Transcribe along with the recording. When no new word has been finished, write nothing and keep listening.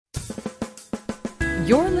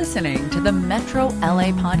You're listening to the Metro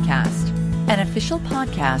LA Podcast, an official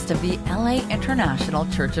podcast of the LA International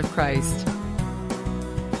Church of Christ.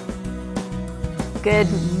 Good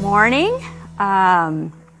morning. I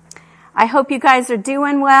hope you guys are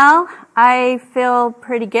doing well. I feel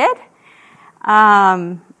pretty good.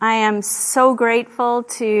 I am so grateful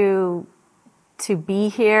to be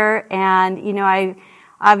here, and I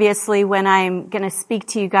obviously, when I'm going to speak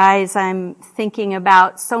to you guys, I'm thinking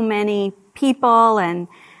about so many people, and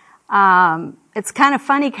it's kind of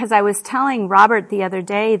funny because I was telling Robert the other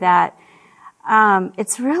day that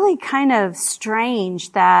it's really kind of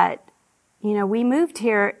strange that we moved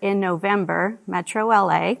here in November, Metro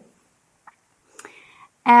LA,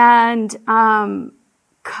 and then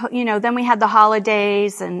we had the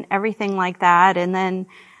holidays and everything like that, and then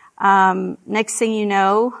next thing you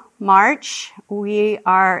know, March, we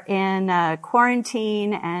are in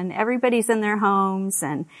quarantine and everybody's in their homes,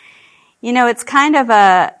 and it's kind of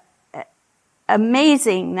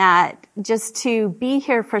amazing that just to be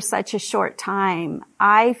here for such a short time,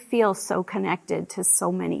 I feel so connected to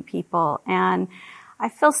so many people, and I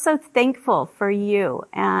feel so thankful for you,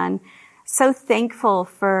 and so thankful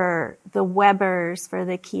for the Webbers, for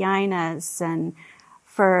the Kianas, and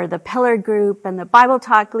for the Pillar Group and the Bible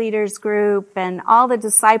Talk Leaders Group and all the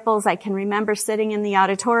disciples. I can remember sitting in the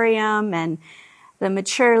auditorium, and the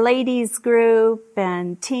Mature Ladies Group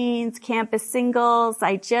and Teens, Campus Singles.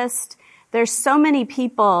 There's so many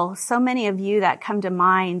people, so many of you that come to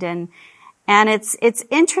mind, and it's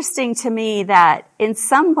interesting to me that in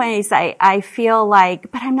some ways I feel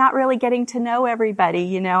like, but I'm not really getting to know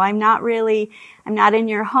everybody, I'm not in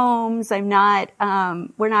your homes, we're not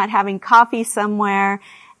having coffee somewhere,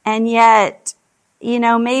 and yet,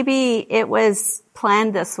 maybe it was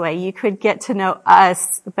planned this way. You could get to know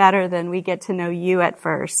us better than we get to know you at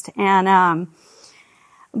first. And,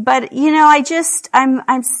 but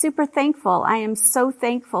I'm super thankful. I am so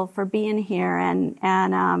thankful for being here,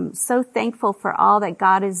 and so thankful for all that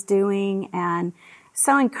God is doing, and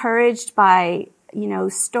so encouraged by,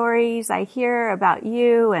 stories I hear about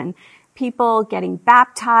you and people getting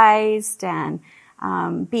baptized and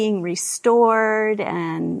being restored,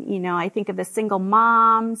 and I think of the single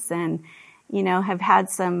moms, and have had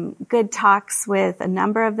some good talks with a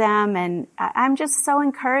number of them, and I'm just so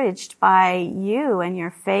encouraged by you and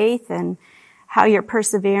your faith and how you're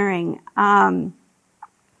persevering.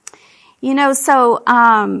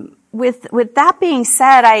 With that being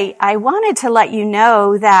said, I wanted to let you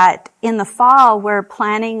know that in the fall we're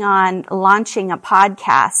planning on launching a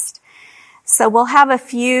podcast. So we'll have a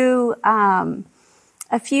few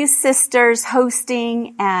sisters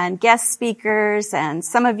hosting and guest speakers and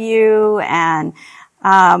some of you, and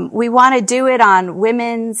we want to do it on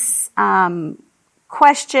women's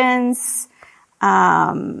questions,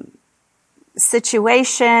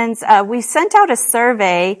 situations. We sent out a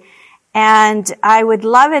survey, and I would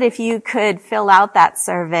love it if you could fill out that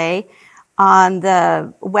survey on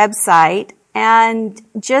the website and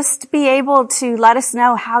just be able to let us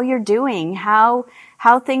know how you're doing, how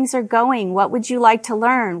things are going. What would you like to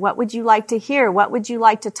learn? What would you like to hear? What would you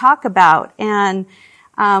like to talk about? And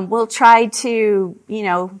we'll try to,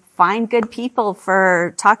 find good people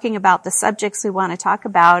for talking about the subjects we want to talk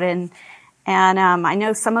about. And I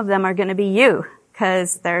know some of them are going to be you,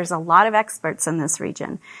 because there's a lot of experts in this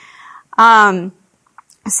region.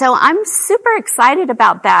 So I'm super excited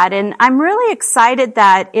about that, and I'm really excited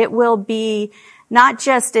that it will be not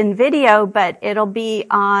just in video, but it'll be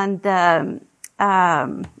on the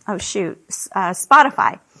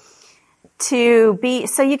Spotify,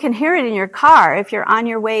 so you can hear it in your car if you're on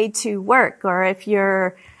your way to work, or if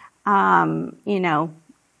you're,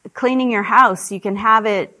 cleaning your house, you can have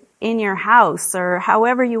it in your house, or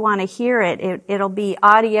however you want to hear it. It'll be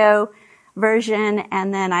audio version,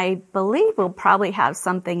 and then I believe we'll probably have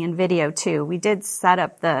something in video too. We did set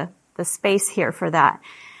up the space here for that.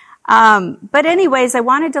 But anyways, I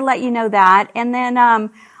wanted to let you know that, and then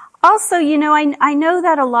also, I know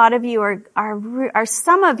that a lot of you are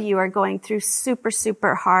some of you are going through super,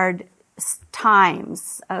 super hard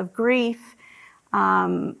times of grief.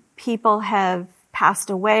 People have passed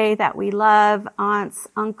away that we love, aunts,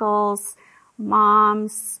 uncles,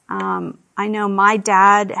 moms. I know my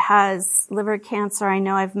dad has liver cancer. I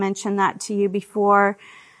know I've mentioned that to you before,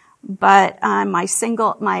 but my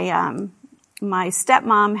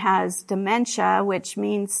stepmom has dementia, which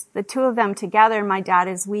means the two of them together, my dad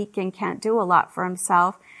is weak and can't do a lot for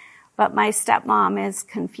himself, but my stepmom is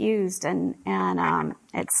confused, and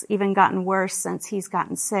it's even gotten worse since he's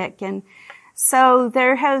gotten sick. And so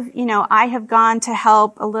I have gone to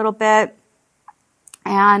help a little bit,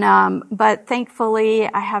 and but thankfully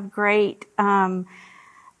I have great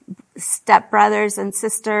stepbrothers and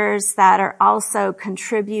sisters that are also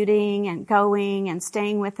contributing and going and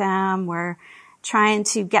staying with them. We're trying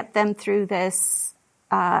to get them through this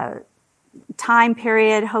time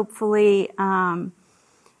period. Hopefully,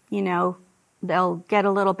 they'll get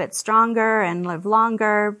a little bit stronger and live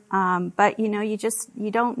longer. But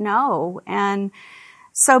you don't know. And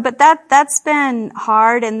so, but that's been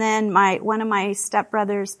hard. And then one of my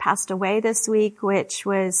stepbrothers passed away this week, which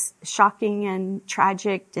was shocking and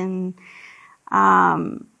tragic. And,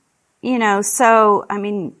 so,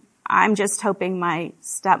 I'm just hoping my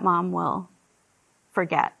stepmom will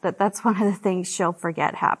forget that's one of the things she'll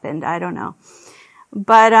forget happened. I don't know.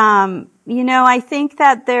 But, I think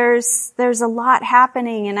that there's a lot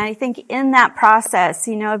happening. And I think in that process,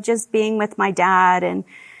 of just being with my dad and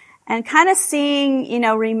kind of seeing,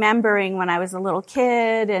 remembering when I was a little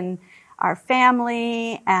kid and our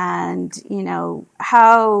family and,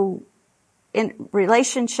 how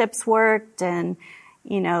relationships worked and,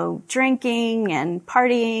 drinking and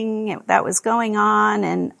partying that was going on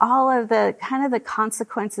and all of the kind of the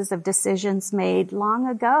consequences of decisions made long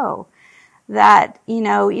ago that,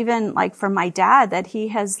 even like for my dad, that he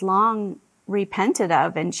has long repented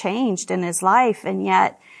of and changed in his life. And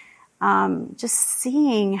yet, just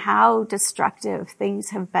seeing how destructive things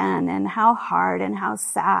have been and how hard and how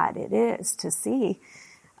sad it is to see.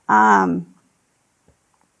 And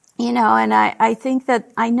I think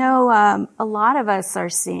that I know a lot of us are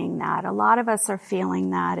seeing that. A lot of us are feeling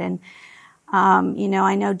that. And,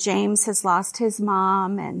 I know James has lost his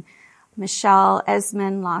mom and Michelle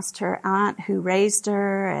Esmond lost her aunt who raised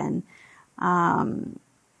her. And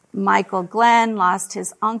Michael Glenn lost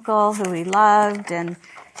his uncle who he loved. And,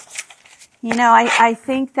 I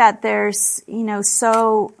think that there's,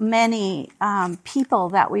 so many people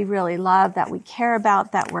that we really love, that we care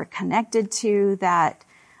about, that we're connected to, that,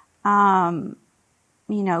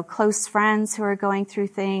 close friends who are going through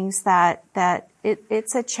things that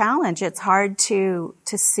it's a challenge. It's hard to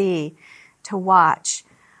see, to watch.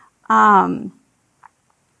 But,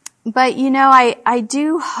 I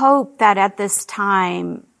do hope that at this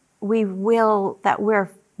time that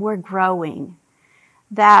we're growing,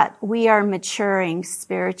 that we are maturing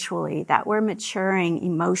spiritually, that we're maturing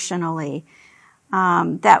emotionally,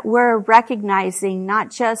 that we're recognizing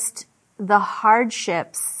not just the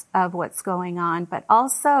hardships of what's going on, but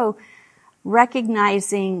also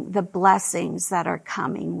recognizing the blessings that are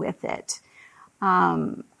coming with it.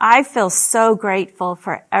 I feel so grateful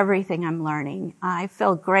for everything I'm learning. I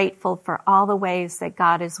feel grateful for all the ways that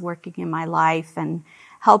God is working in my life and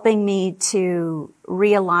helping me to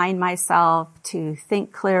realign myself, to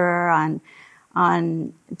think clearer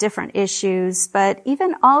on different issues, but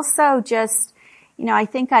even also just, I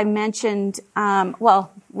think I mentioned,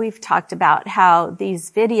 we've talked about how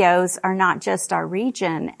these videos are not just our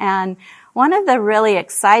region. And one of the really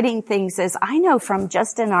exciting things is I know from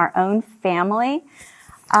just in our own family,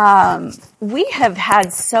 we have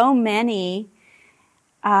had so many,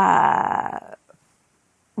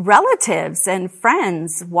 relatives and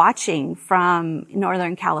friends watching from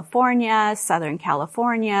Northern California, Southern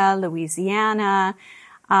California, Louisiana,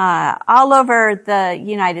 all over the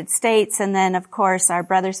United States. And then, of course, our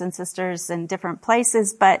brothers and sisters in different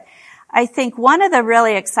places. But I think one of the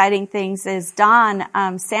really exciting things is Dawn,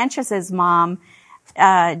 Sanchez's mom,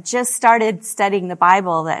 just started studying the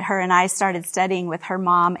Bible, that her and I started studying with her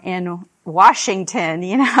mom in Washington,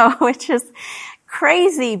 which is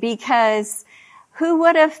crazy because who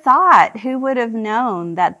would have thought, who would have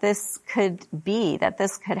known that this could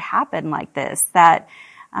happen like this, that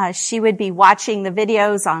she would be watching the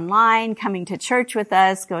videos online, coming to church with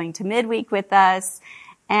us, going to midweek with us,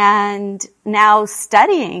 and now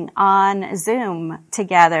studying on Zoom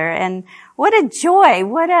together. And what a joy,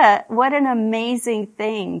 what an amazing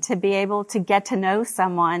thing to be able to get to know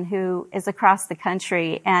someone who is across the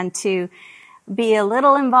country and to be a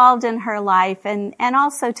little involved in her life and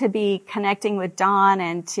also to be connecting with Dawn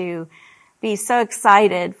and to be so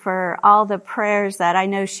excited for all the prayers that I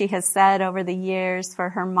know she has said over the years for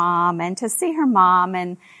her mom, and to see her mom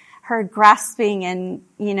and her grasping and,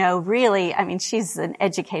 really, she's an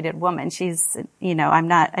educated woman. She's,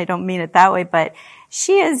 I don't mean it that way, but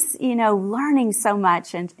she is, learning so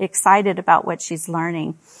much and excited about what she's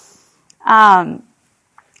learning.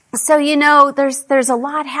 So, there's a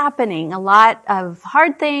lot happening, a lot of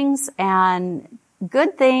hard things and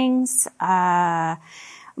good things. But,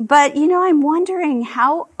 I'm wondering,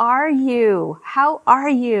 how are you? How are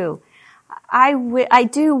you? I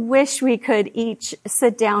do wish we could each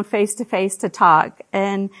sit down face to face to talk.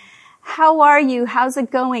 And how are you? How's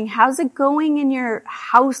it going? How's it going in your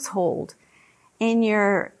household, in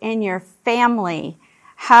your family?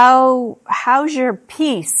 How's your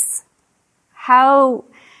peace? How's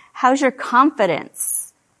your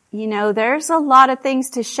confidence? You know, there's a lot of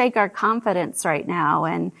things to shake our confidence right now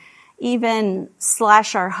and even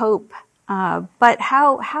slash our hope. But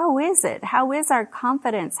how is it? How is our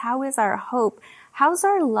confidence? How is our hope? How's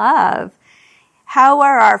our love? How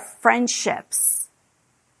are our friendships?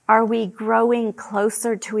 Are we growing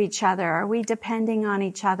closer to each other? Are we depending on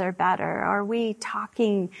each other better? Are we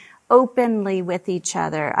talking openly with each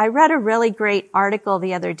other? I read a really great article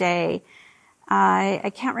the other day.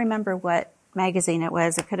 I can't remember what magazine it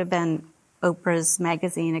was. It could have been Oprah's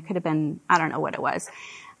magazine. It could have been, I don't know what it was.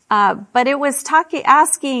 But it was talking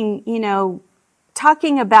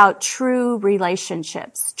about true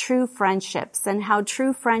relationships, true friendships, and how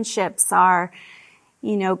true friendships are,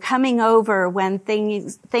 coming over when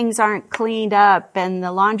things aren't cleaned up and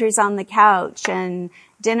the laundry's on the couch and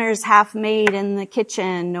dinner's half made in the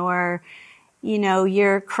kitchen, or,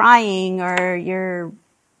 you're crying or you're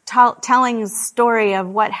telling a story of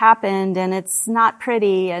what happened and it's not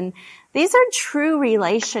pretty. And these are true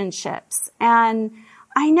relationships. And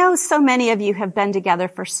I know so many of you have been together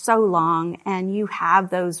for so long and you have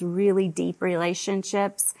those really deep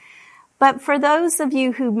relationships. But for those of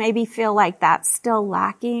you who maybe feel like that's still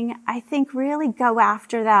lacking, I think really go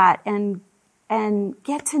after that and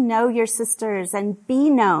get to know your sisters and be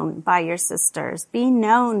known by your sisters, be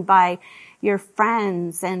known by your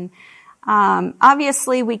friends. And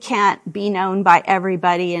obviously we can't be known by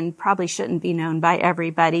everybody and probably shouldn't be known by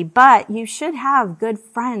everybody, but you should have good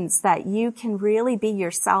friends that you can really be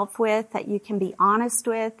yourself with, that you can be honest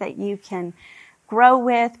with, that you can grow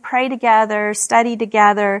with, pray together, study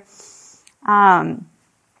together.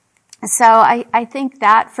 So I think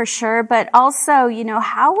that for sure, but also,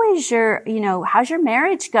 how's your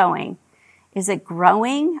marriage going? Is it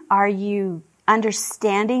growing? Are you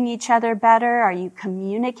understanding each other better? Are you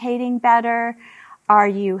communicating better? Are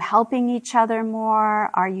you helping each other more?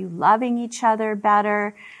 Are you loving each other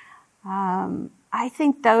better? I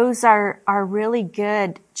think those are really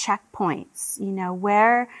good checkpoints.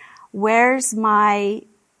 Where's my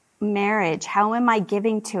marriage? How am I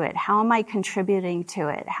giving to it? How am I contributing to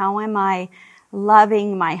it? How am I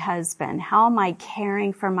loving my husband? How am I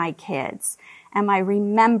caring for my kids? Am I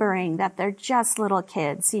remembering that they're just little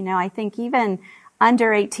kids? I think even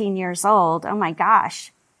under 18 years old, oh my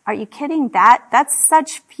gosh, are you kidding? That's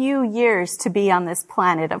such few years to be on this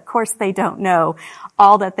planet. Of course, they don't know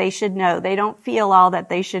all that they should know. They don't feel all that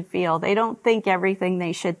they should feel. They don't think everything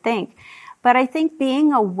they should think. But I think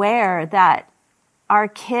being aware that our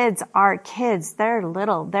kids are kids, they're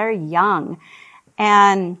little, they're young.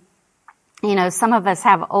 And, some of us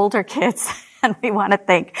have older kids and we want to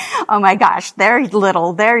think, oh my gosh, they're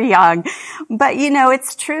little, they're young. But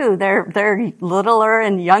it's true. They're littler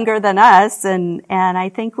and younger than us. And I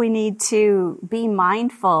think we need to be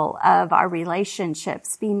mindful of our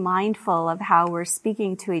relationships, be mindful of how we're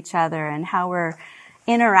speaking to each other and how we're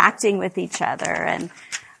interacting with each other.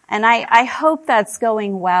 And I hope that's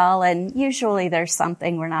going well. And usually there's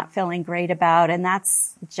something we're not feeling great about. And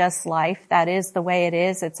that's just life. That is the way it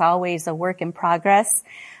is. It's always a work in progress.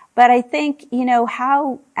 But I think,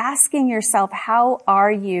 asking yourself, how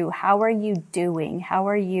are you? How are you doing? How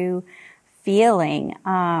are you feeling?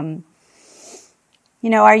 Are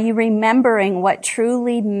you remembering what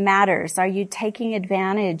truly matters? Are you taking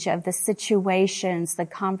advantage of the situations, the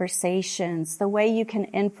conversations, the way you can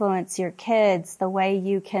influence your kids, the way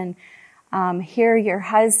you can hear your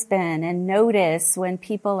husband and notice when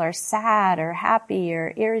people are sad or happy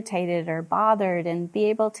or irritated or bothered, and be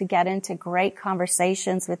able to get into great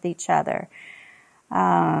conversations with each other?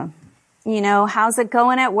 How's it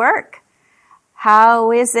going at work?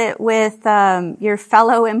 How is it with your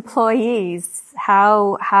fellow employees?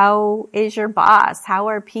 How is your boss? How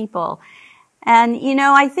are people? And,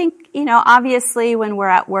 I think, obviously when we're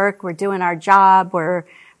at work, we're doing our job, we're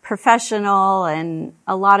professional, and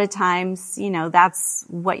a lot of times, that's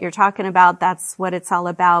what you're talking about. That's what it's all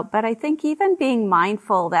about. But I think even being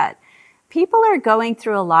mindful that people are going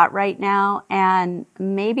through a lot right now, and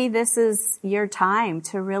maybe this is your time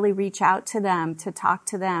to really reach out to them, to talk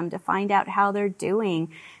to them, to find out how they're doing.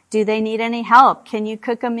 Do they need any help? Can you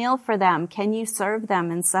cook a meal for them? Can you serve them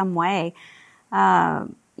in some way?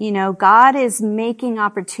 God is making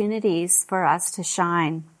opportunities for us to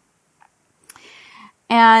shine.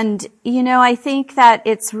 And, I think that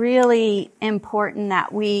it's really important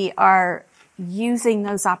that we are using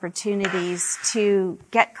those opportunities to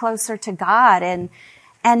get closer to God and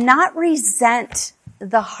not resent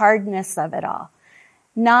the hardness of it all.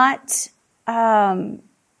 Not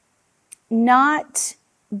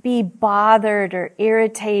be bothered or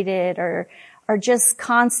irritated or are just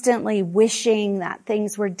constantly wishing that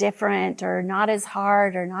things were different or not as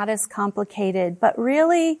hard or not as complicated. But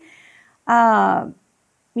really, I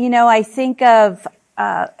think of,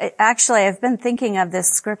 actually, I've been thinking of this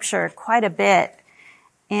scripture quite a bit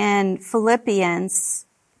in Philippians.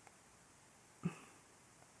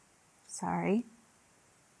 Sorry.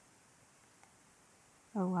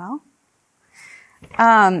 Oh,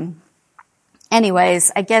 well. Anyways,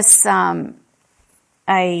 I guess,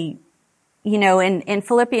 in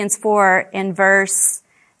Philippians 4, in verse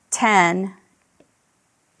 10,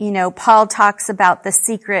 Paul talks about the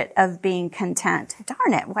secret of being content.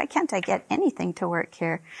 Darn it, why can't I get anything to work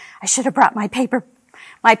here? I should have brought my paper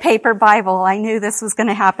Bible. I knew this was going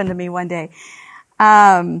to happen to me one day.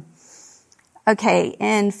 Okay,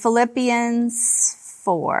 in Philippians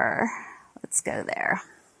 4, let's go there.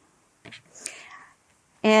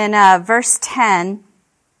 In verse 10,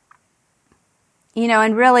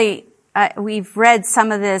 and really, we've read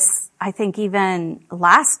some of this, I think even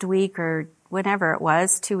last week or whenever it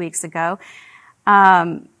was, 2 weeks ago,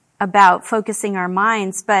 about focusing our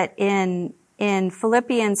minds. But in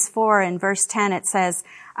Philippians 4 in verse 10, it says,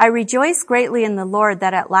 I rejoice greatly in the Lord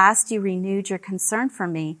that at last you renewed your concern for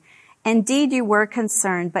me. Indeed, you were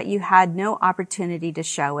concerned, but you had no opportunity to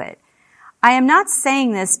show it. I am not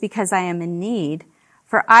saying this because I am in need,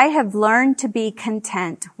 for I have learned to be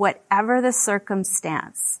content, whatever the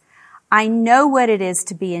circumstance. I know what it is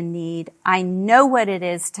to be in need. I know what it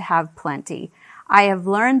is to have plenty. I have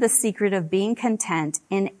learned the secret of being content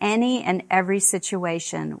in any and every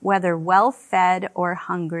situation, whether well-fed or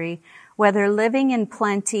hungry, whether living in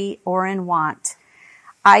plenty or in want.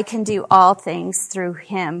 I can do all things through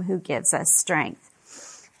him who gives us strength.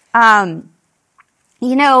 Again,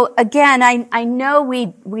 I know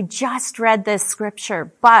we just read this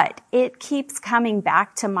scripture, but it keeps coming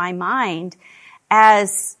back to my mind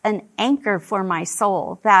as an anchor for my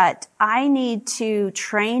soul, that I need to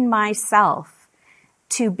train myself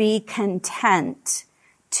to be content,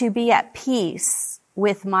 to be at peace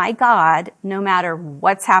with my God, no matter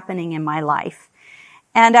what's happening in my life.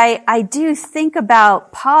 And I do think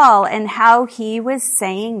about Paul and how he was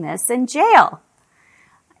saying this in jail.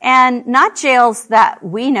 And not jails that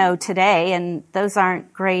we know today, and those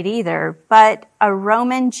aren't great either, but a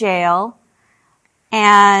Roman jail,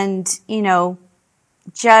 and,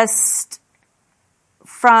 just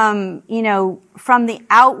from the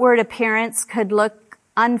outward appearance could look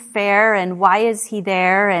unfair, and why is he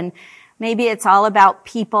there? And maybe it's all about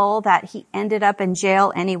people that he ended up in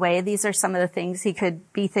jail anyway. These are some of the things he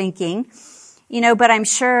could be thinking, but I'm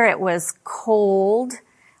sure it was cold,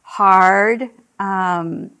 hard,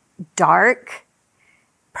 dark,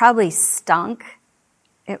 probably stunk.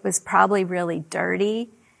 It was probably really dirty.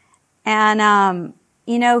 And,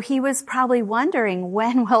 he was probably wondering,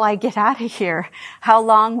 when will I get out of here? How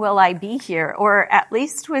long will I be here? Or at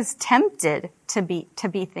least was tempted to be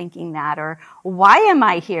thinking that. Or why am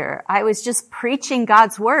I here? I was just preaching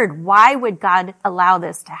God's word. Why would God allow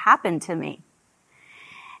this to happen to me?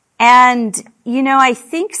 And, I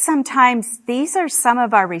think sometimes these are some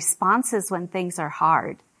of our responses when things are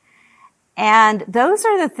hard. And those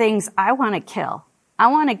are the things I want to kill. I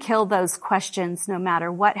want to kill those questions no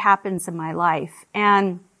matter what happens in my life.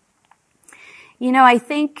 And, I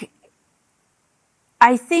think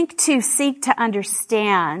to seek to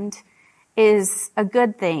understand is a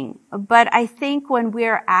good thing. But I think when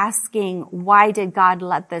we're asking, why did God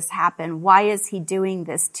let this happen? Why is he doing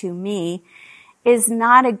this to me? Is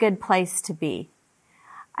not a good place to be.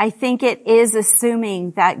 I think it is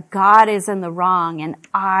assuming that God is in the wrong and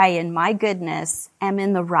I, in my goodness, am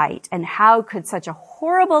in the right. And how could such a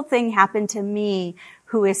horrible thing happen to me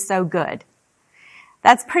who is so good?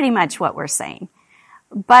 That's pretty much what we're saying.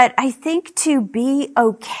 But I think to be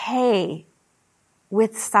okay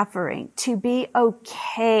with suffering, to be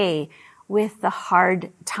okay with the hard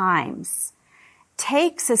times,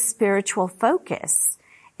 takes a spiritual focus.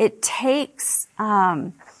 It takes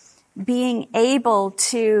being able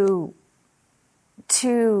to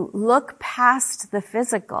look past the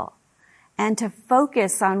physical and to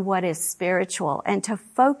focus on what is spiritual and to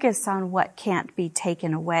focus on what can't be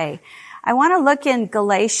taken away. I want to look in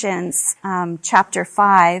Galatians chapter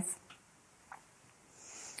 5.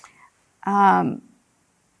 And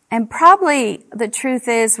probably the truth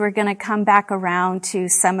is we're going to come back around to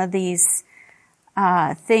some of these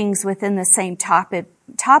things within the same topic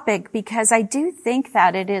because I do think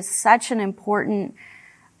that it is such an important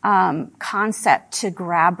concept to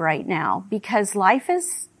grab right now because life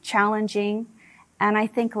is challenging and I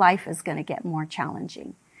think life is going to get more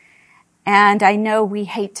challenging. And I know we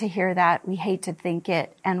hate to hear that. We hate to think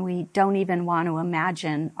it. And we don't even want to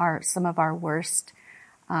imagine some of our worst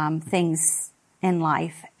things in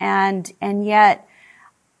life. And yet,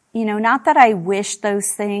 not that I wish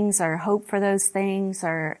those things or hope for those things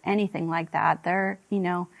or anything like that. They're,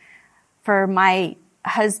 for my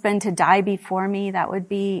husband to die before me, that would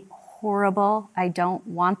be horrible. I don't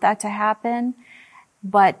want that to happen.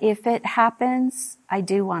 But if it happens, I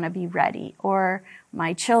do want to be ready, or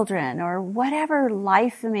my children, or whatever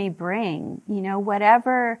life may bring,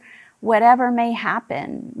 whatever may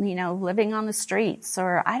happen, living on the streets,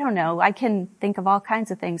 or I don't know, I can think of all kinds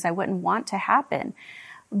of things I wouldn't want to happen.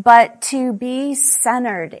 But to be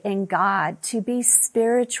centered in God, to be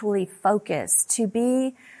spiritually focused, to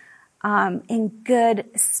be in good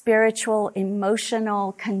spiritual,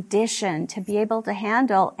 emotional condition to be able to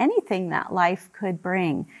handle anything that life could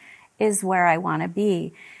bring is where I want to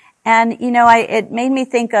be. And, it made me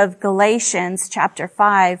think of Galatians chapter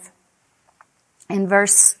 5 in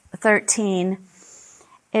verse 13.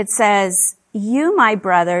 It says, "You, my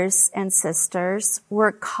brothers and sisters,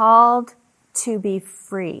 were called to be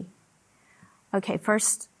free." Okay,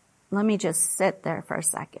 first, let me just sit there for a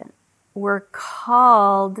second. We're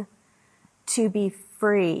called to be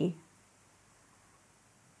free.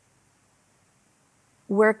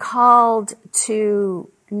 We're called to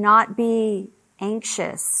not be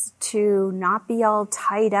anxious, to not be all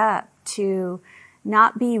tied up, to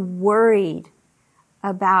not be worried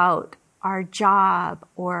about our job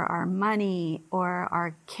or our money or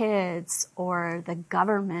our kids or the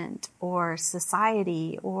government or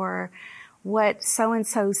society or what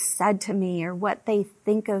so-and-so said to me or what they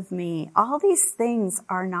think of me. All these things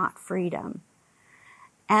are not freedom.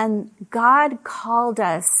 And God called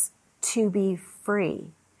us to be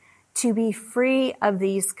free of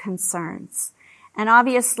these concerns. And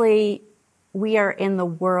obviously, we are in the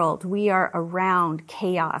world. We are around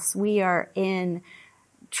chaos. We are in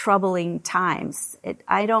troubling times.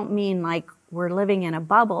 I don't mean like we're living in a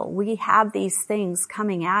bubble. We have these things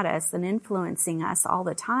coming at us and influencing us all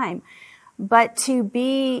the time. But to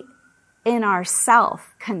be in our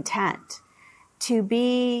self-content, to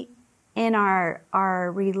be in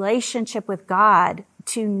our relationship with God,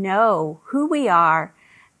 to know who we are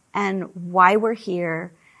and why we're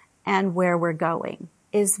here and where we're going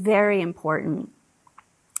is very important.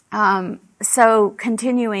 So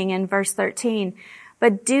continuing in verse 13,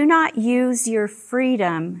 "But do not use your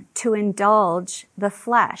freedom to indulge the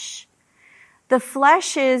flesh." The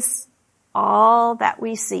flesh is all that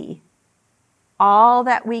we see, all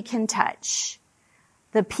that we can touch,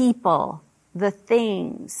 the people, the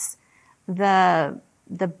things, the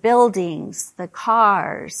buildings, the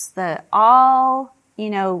cars, all,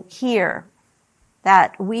 here,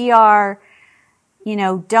 that we are,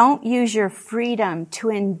 don't use your freedom to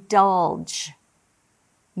indulge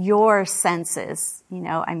your senses.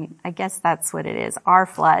 I guess that's what it is, our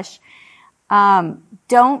flesh.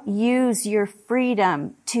 Don't use your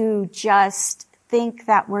freedom to just think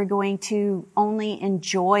that we're going to only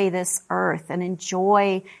enjoy this earth and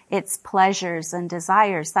enjoy its pleasures and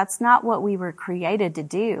desires. That's not what we were created to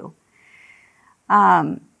do.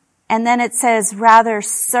 And then it says, "Rather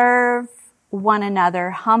serve one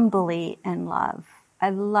another humbly in love." I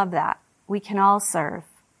love that. We can all serve.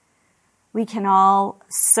 We can all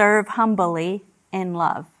serve humbly in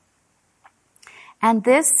love. And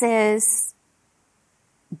this is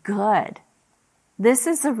good. This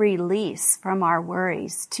is a release from our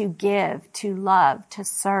worries to give, to love, to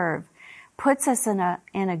serve. Puts us in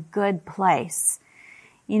a good place.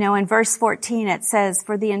 In verse 14 it says,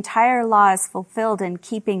 "For the entire law is fulfilled in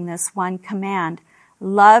keeping this one command,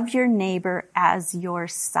 love your neighbor as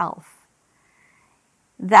yourself."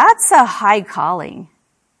 That's a high calling.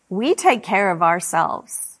 We take care of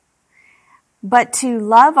ourselves. But to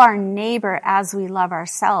love our neighbor as we love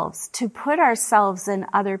ourselves, to put ourselves in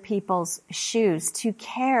other people's shoes, to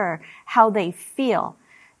care how they feel,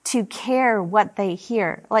 to care what they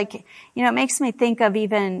hear. It makes me think of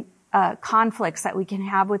even conflicts that we can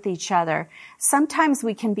have with each other. Sometimes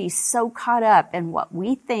we can be so caught up in what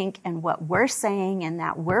we think and what we're saying and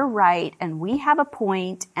that we're right and we have a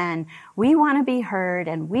point and we want to be heard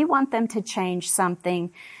and we want them to change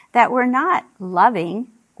something that we're not loving,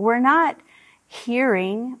 we're not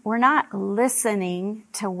hearing, we're not listening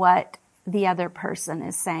to what the other person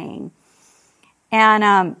is saying. And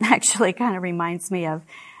actually kind of reminds me of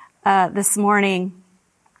this morning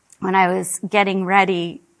when I was getting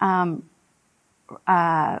ready.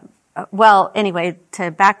 Anyway,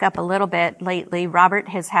 to back up a little bit, lately Robert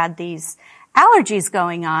has had these allergies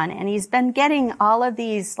going on and he's been getting all of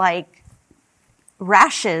these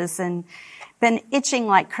rashes and been itching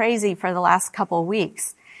like crazy for the last couple of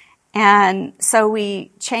weeks. And so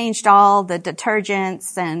we changed all the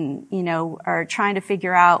detergents and, are trying to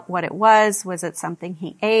figure out what it was. Was it something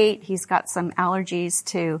he ate? He's got some allergies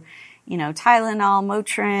to, Tylenol,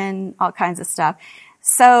 Motrin, all kinds of stuff.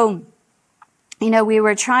 So, we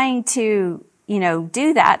were trying to,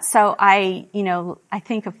 do that. So I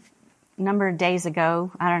think a number of days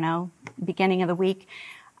ago, I don't know, beginning of the week,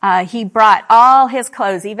 he brought all his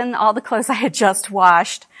clothes, even all the clothes I had just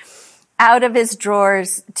washed, out of his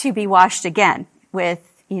drawers to be washed again with,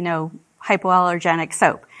 hypoallergenic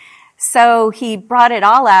soap. So he brought it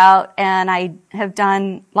all out, and I have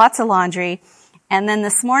done lots of laundry. And then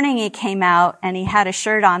this morning he came out and he had a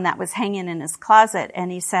shirt on that was hanging in his closet,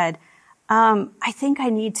 and he said, I think I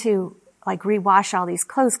need to rewash all these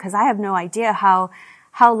clothes because I have no idea how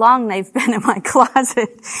long they've been in my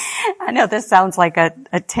closet. I know this sounds like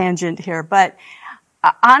a tangent here, but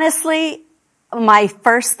honestly, my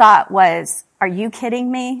first thought was, are you kidding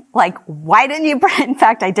me? Why didn't you in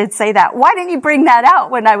fact, I did say that. Why didn't you bring that out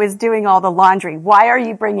when I was doing all the laundry? Why are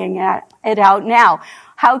you bringing it out now?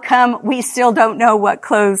 How come we still don't know what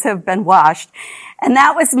clothes have been washed? And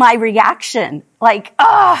that was my reaction.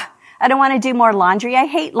 I don't want to do more laundry. I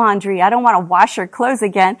hate laundry. I don't want to wash your clothes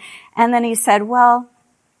again. And then he said, I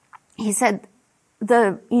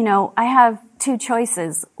have two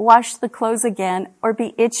choices, wash the clothes again or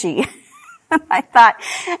be itchy. I thought,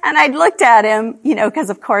 and I looked at him, because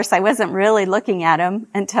of course I wasn't really looking at him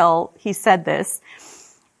until he said this.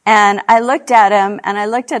 And I looked at him and I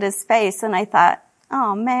looked at his face and I thought,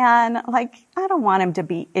 oh man, I don't want him to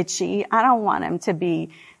be itchy. I don't want him to be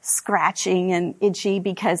scratching and itchy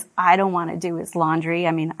because I don't want to do his laundry.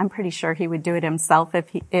 I mean, I'm pretty sure he would do it himself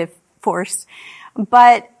if forced.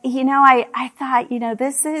 But, I thought,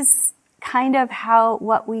 this is kind of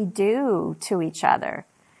what we do to each other.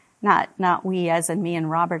 Not we as in me and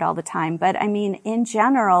Robert all the time, but I mean, in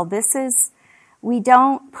general, we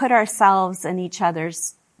don't put ourselves in each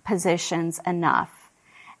other's positions enough.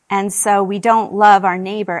 And so we don't love our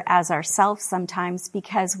neighbor as ourselves sometimes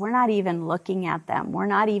because we're not even looking at them. We're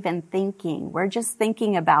not even thinking. We're just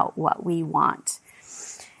thinking about what we want.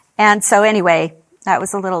 And so anyway, that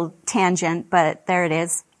was a little tangent, but there it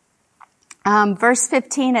is. Verse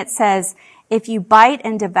 15, it says, if you bite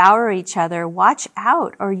and devour each other, watch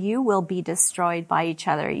out or you will be destroyed by each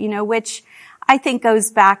other. Which I think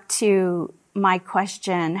goes back to my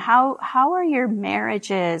question. How are your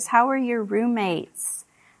marriages? How are your roommates?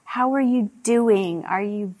 How are you doing? Are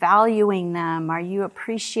you valuing them? Are you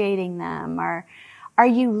appreciating them? Are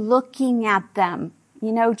you looking at them?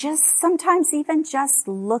 Just sometimes even just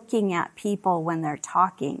looking at people when they're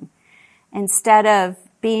talking instead of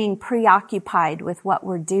being preoccupied with what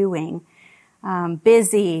we're doing,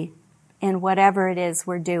 busy in whatever it is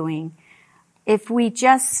we're doing. If we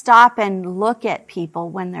just stop and look at people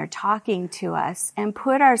when they're talking to us and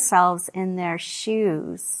put ourselves in their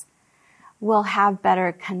shoes, we'll have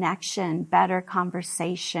better connection, better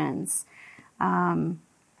conversations. And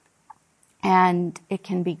it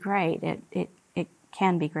can be great. It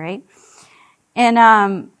can be great.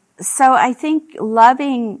 And, so I think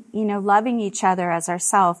loving each other as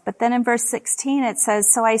ourselves. But then in verse 16 it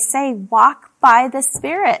says, so I say, walk by the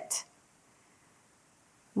Spirit.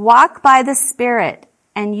 Walk by the Spirit,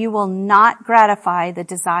 and you will not gratify the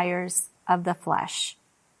desires of the flesh.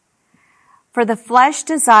 For the flesh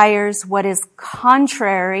desires what is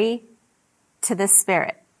contrary to the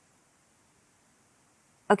Spirit.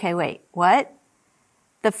 Okay, wait, what?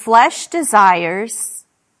 The flesh desires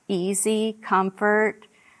easy, comfort,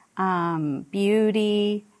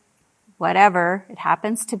 beauty, whatever it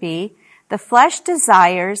happens to be. The flesh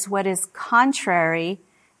desires what is contrary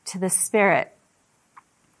to the Spirit.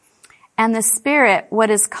 And the Spirit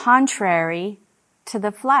what is contrary to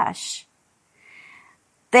the flesh.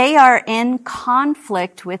 They are in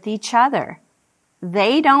conflict with each other.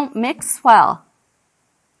 They don't mix well.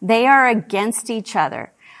 They are against each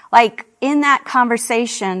other. In that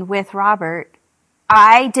conversation with Robert,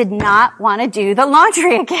 I did not want to do the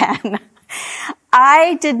laundry again.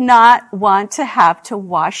 I did not want to have to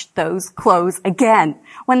wash those clothes again.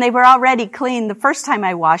 When they were already clean, the first time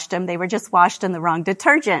I washed them, they were just washed in the wrong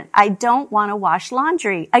detergent. I don't want to wash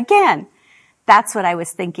laundry again. That's what I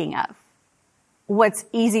was thinking of. What's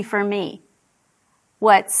easy for me?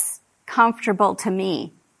 What's comfortable to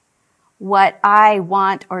me? What I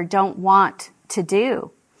want or don't want to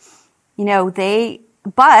do?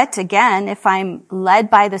 But again, if I'm led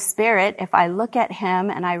by the Spirit, if I look at Him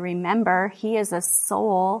and I remember He is a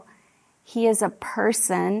soul, He is a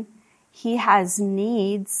person, He has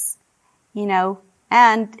needs,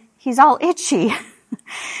 and He's all itchy.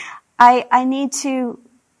 I need to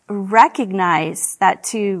recognize that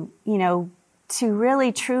to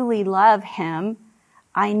really truly love him,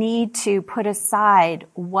 I need to put aside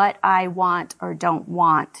what I want or don't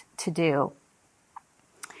want to do.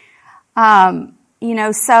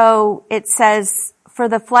 So it says, for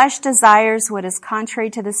the flesh desires what is contrary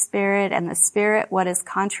to the spirit, and the spirit what is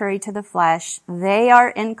contrary to the flesh. They are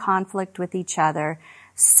in conflict with each other,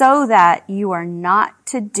 so that you are not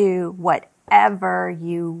to do whatever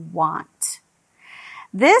you want.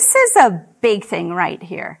 This is a big thing right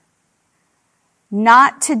here. You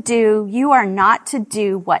are not to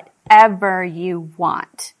do whatever you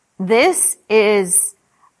want. This is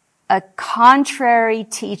a contrary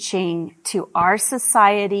teaching to our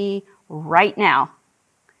society right now.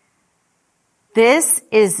 This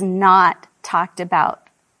is not talked about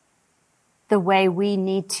the way we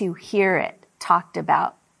need to hear it talked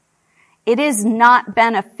about. It is not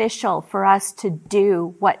beneficial for us to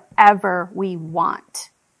do whatever we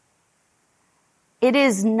want. It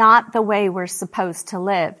is not the way we're supposed to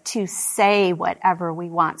live, to say whatever we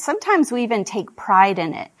want. Sometimes we even take pride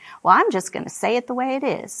in it. Well, I'm just going to say it the way it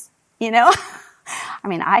is.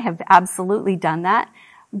 I have absolutely done that.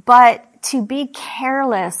 But to be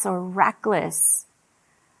careless or reckless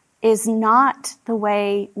is not the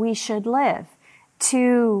way we should live.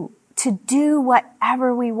 To do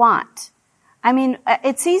whatever we want.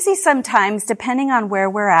 It's easy sometimes, depending on where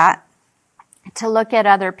we're at, to look at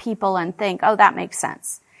other people and think, oh, that makes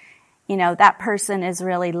sense. That person is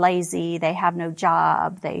really lazy. They have no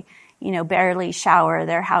job. They, barely shower.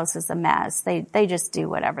 Their house is a mess. They just do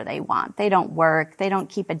whatever they want. They don't work. They don't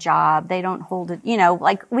keep a job. They don't hold it,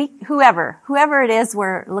 whoever it is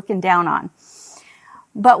we're looking down on.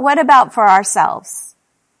 But what about for ourselves?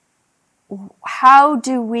 How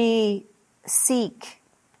do we seek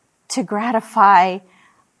to gratify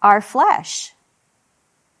our flesh?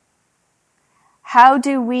 How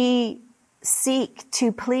do we seek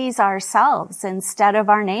to please ourselves instead of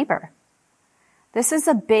our neighbor? This is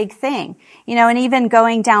a big thing. And even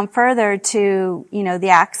going down further to, the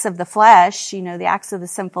acts of the flesh, the acts of the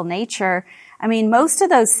sinful nature, most of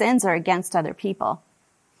those sins are against other people.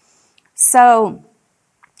 So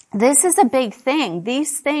this is a big thing.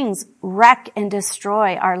 These things wreck and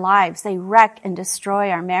destroy our lives. They wreck and destroy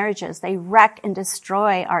our marriages. They wreck and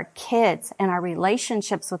destroy our kids and our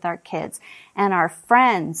relationships with our kids and our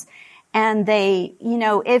friends. And they,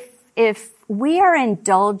 if we are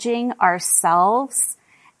indulging ourselves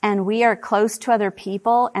and we are close to other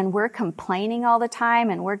people and we're complaining all the time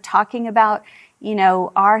and we're talking about,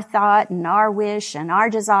 our thought and our wish and our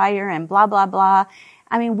desire and blah, blah, blah.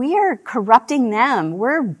 We are corrupting them.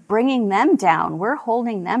 We're bringing them down. We're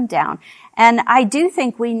holding them down. And I do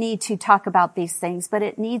think we need to talk about these things, but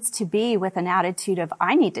it needs to be with an attitude of,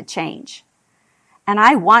 I need to change. And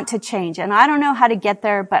I want to change. And I don't know how to get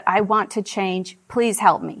there, but I want to change. Please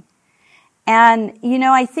help me. And,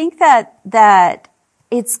 I think that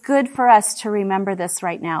it's good for us to remember this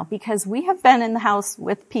right now, because we have been in the house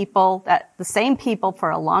with the same people for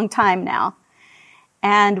a long time now.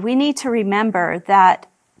 And we need to remember that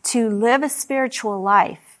to live a spiritual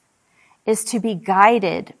life is to be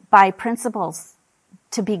guided by principles,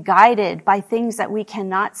 to be guided by things that we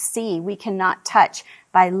cannot see, we cannot touch,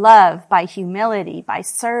 by love, by humility, by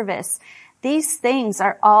service. These things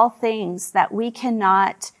are all things that we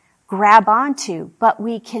cannot grab onto, but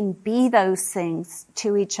we can be those things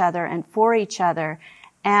to each other and for each other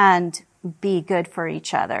and be good for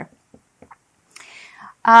each other.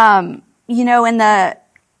 And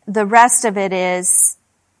the rest of it is,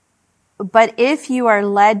 but if you are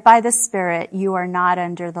led by the Spirit, you are not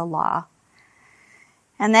under the law.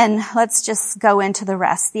 And then let's just go into the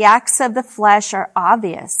rest. The acts of the flesh are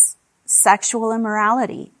obvious: sexual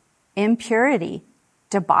immorality, impurity,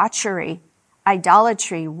 debauchery,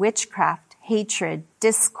 idolatry, witchcraft, hatred,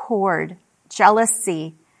 discord,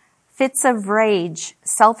 jealousy, fits of rage,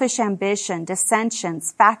 selfish ambition,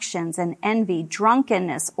 dissensions, factions, and envy,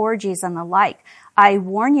 drunkenness, orgies, and the like. I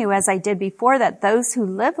warn you, as I did before, that those who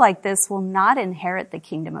live like this will not inherit the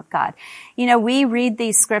kingdom of God. We read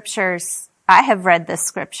these scriptures. I have read this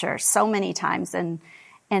scripture so many times in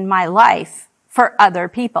my life for other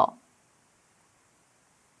people.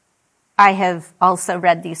 I have also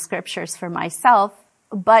read these scriptures for myself,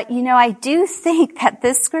 but I do think that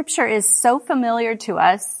this scripture is so familiar to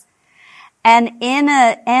us, and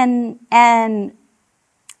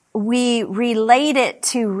we relate it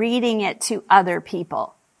to reading it to other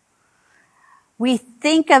people. We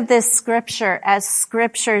think of this scripture as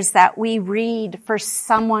scriptures that we read for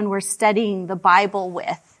someone we're studying the Bible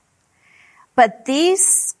with. But these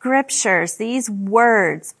scriptures, these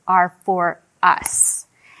words are for us.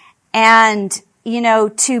 And,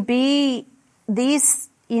 to be these,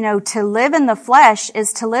 to live in the flesh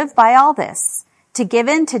is to live by all this, to give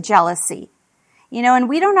in to jealousy. And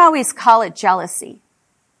we don't always call it jealousy,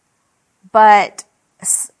 but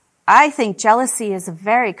I think jealousy is a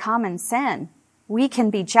very common sin. We can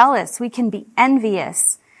be jealous. We can be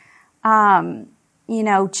envious.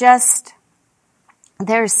 Just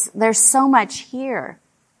there's so much here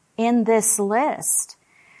in this list.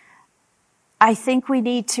 I think we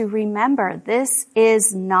need to remember this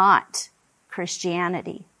is not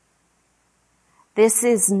Christianity. This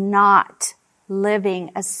is not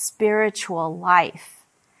living a spiritual life.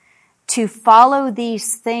 To follow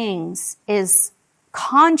these things is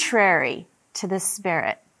contrary to the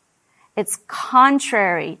Spirit. It's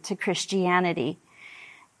contrary to Christianity.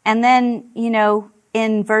 And then,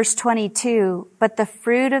 in verse 22, but the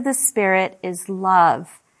fruit of the Spirit is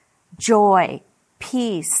love, joy,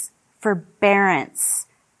 peace, forbearance,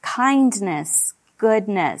 kindness,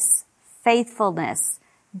 goodness, faithfulness,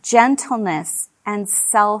 gentleness, and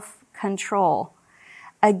self-control.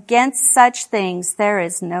 Against such things there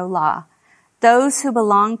is no law. Those who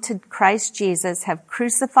belong to Christ Jesus have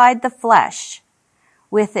crucified the flesh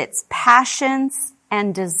with its passions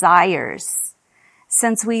and desires.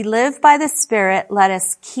 Since we live by the Spirit, let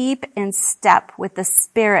us keep in step with the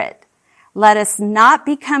Spirit. Let us not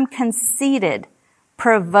become conceited,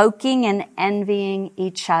 provoking and envying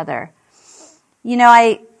each other.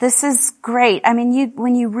 This is great.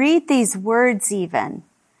 When you read these words even,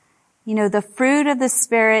 the fruit of the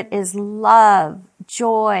Spirit is love,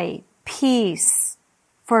 joy, peace,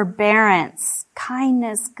 forbearance,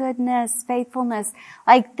 kindness, goodness, faithfulness.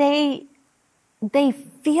 They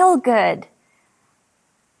feel good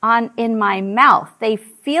in my mouth. They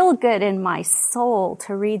feel good in my soul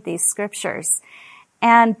to read these scriptures.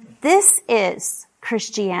 And this is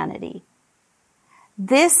Christianity.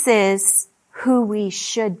 This is who we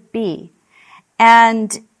should be.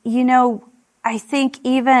 And, I think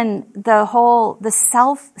even the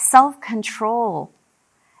self-control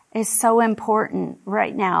is so important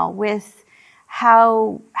right now with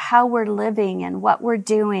how we're living and what we're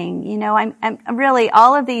doing. I'm really,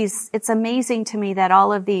 all of these, it's amazing to me that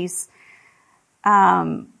all of these,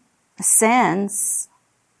 sins,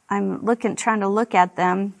 trying to look at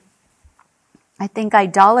them. I think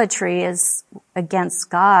idolatry is against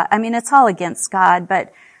God. It's all against God,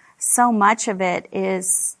 but so much of it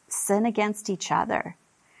is sin against each other.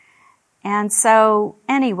 And so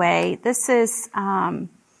anyway, this is,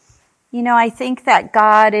 I think that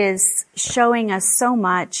God is showing us so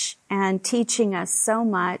much and teaching us so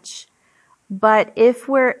much, but if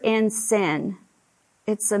we're in sin,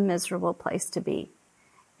 it's a miserable place to be.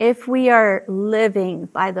 If we are living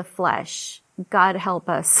by the flesh, God help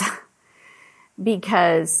us,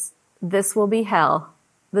 because this will be hell.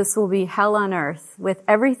 This will be hell on earth with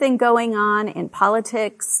everything going on in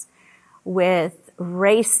politics, with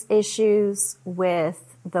race issues,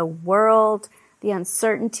 with the world, the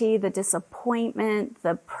uncertainty, the disappointment,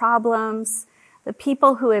 the problems, the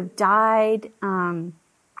people who have died,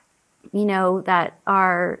 that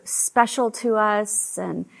are special to us.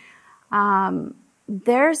 And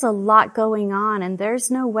there's a lot going on, and there's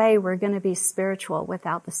no way we're going to be spiritual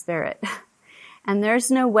without the Spirit. And there's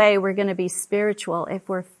no way we're going to be spiritual if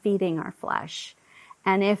we're feeding our flesh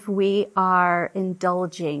and if we are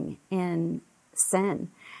indulging in sin.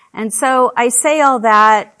 And so I say all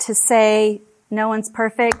that to say no one's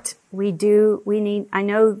perfect. I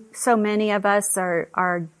know so many of us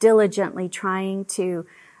are diligently trying to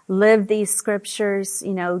live these scriptures,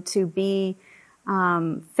 to be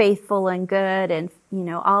faithful and good and,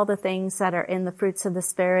 all the things that are in the fruits of the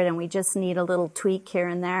Spirit, and we just need a little tweak here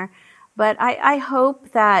and there. But I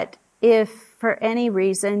hope that if for any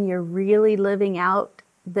reason you're really living out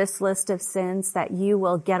this list of sins, that you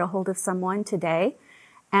will get a hold of someone today,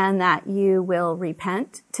 and that you will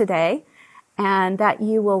repent today, and that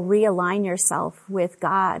you will realign yourself with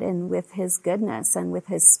God and with His goodness and with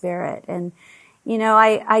His Spirit. And,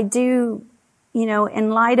 I do, in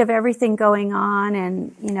light of everything going on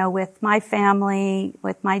and, with my family,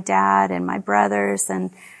 with my dad and my brothers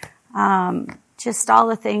and, just all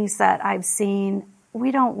the things that I've seen, we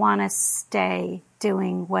don't want to stay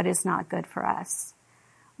doing what is not good for us.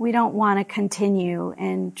 We don't want to continue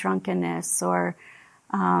in drunkenness or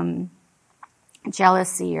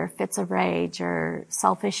jealousy or fits of rage or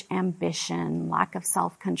selfish ambition, lack of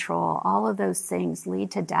self-control. All of those things lead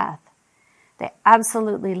to death. They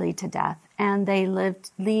absolutely lead to death, and they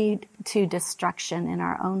lead to destruction in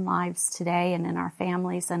our own lives today and in our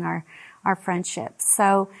families and our friendships.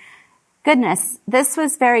 So, goodness, this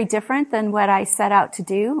was very different than what I set out to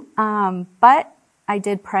do, but I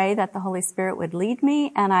did pray that the Holy Spirit would lead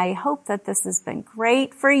me, and I hope that this has been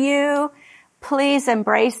great for you. Please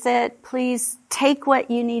embrace it. Please take what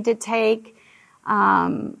you need to take.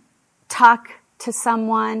 Talk to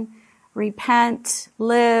someone. Repent,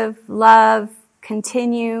 live, love,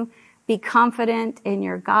 continue. Be confident in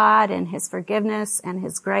your God and His forgiveness and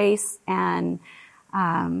His grace, and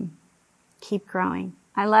keep growing.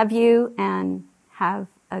 I love you, and have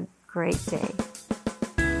a great day.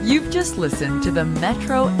 You've just listened to the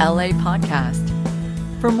Metro LA podcast.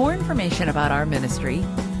 For more information about our ministry,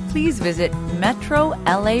 please visit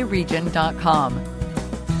metrolaregion.com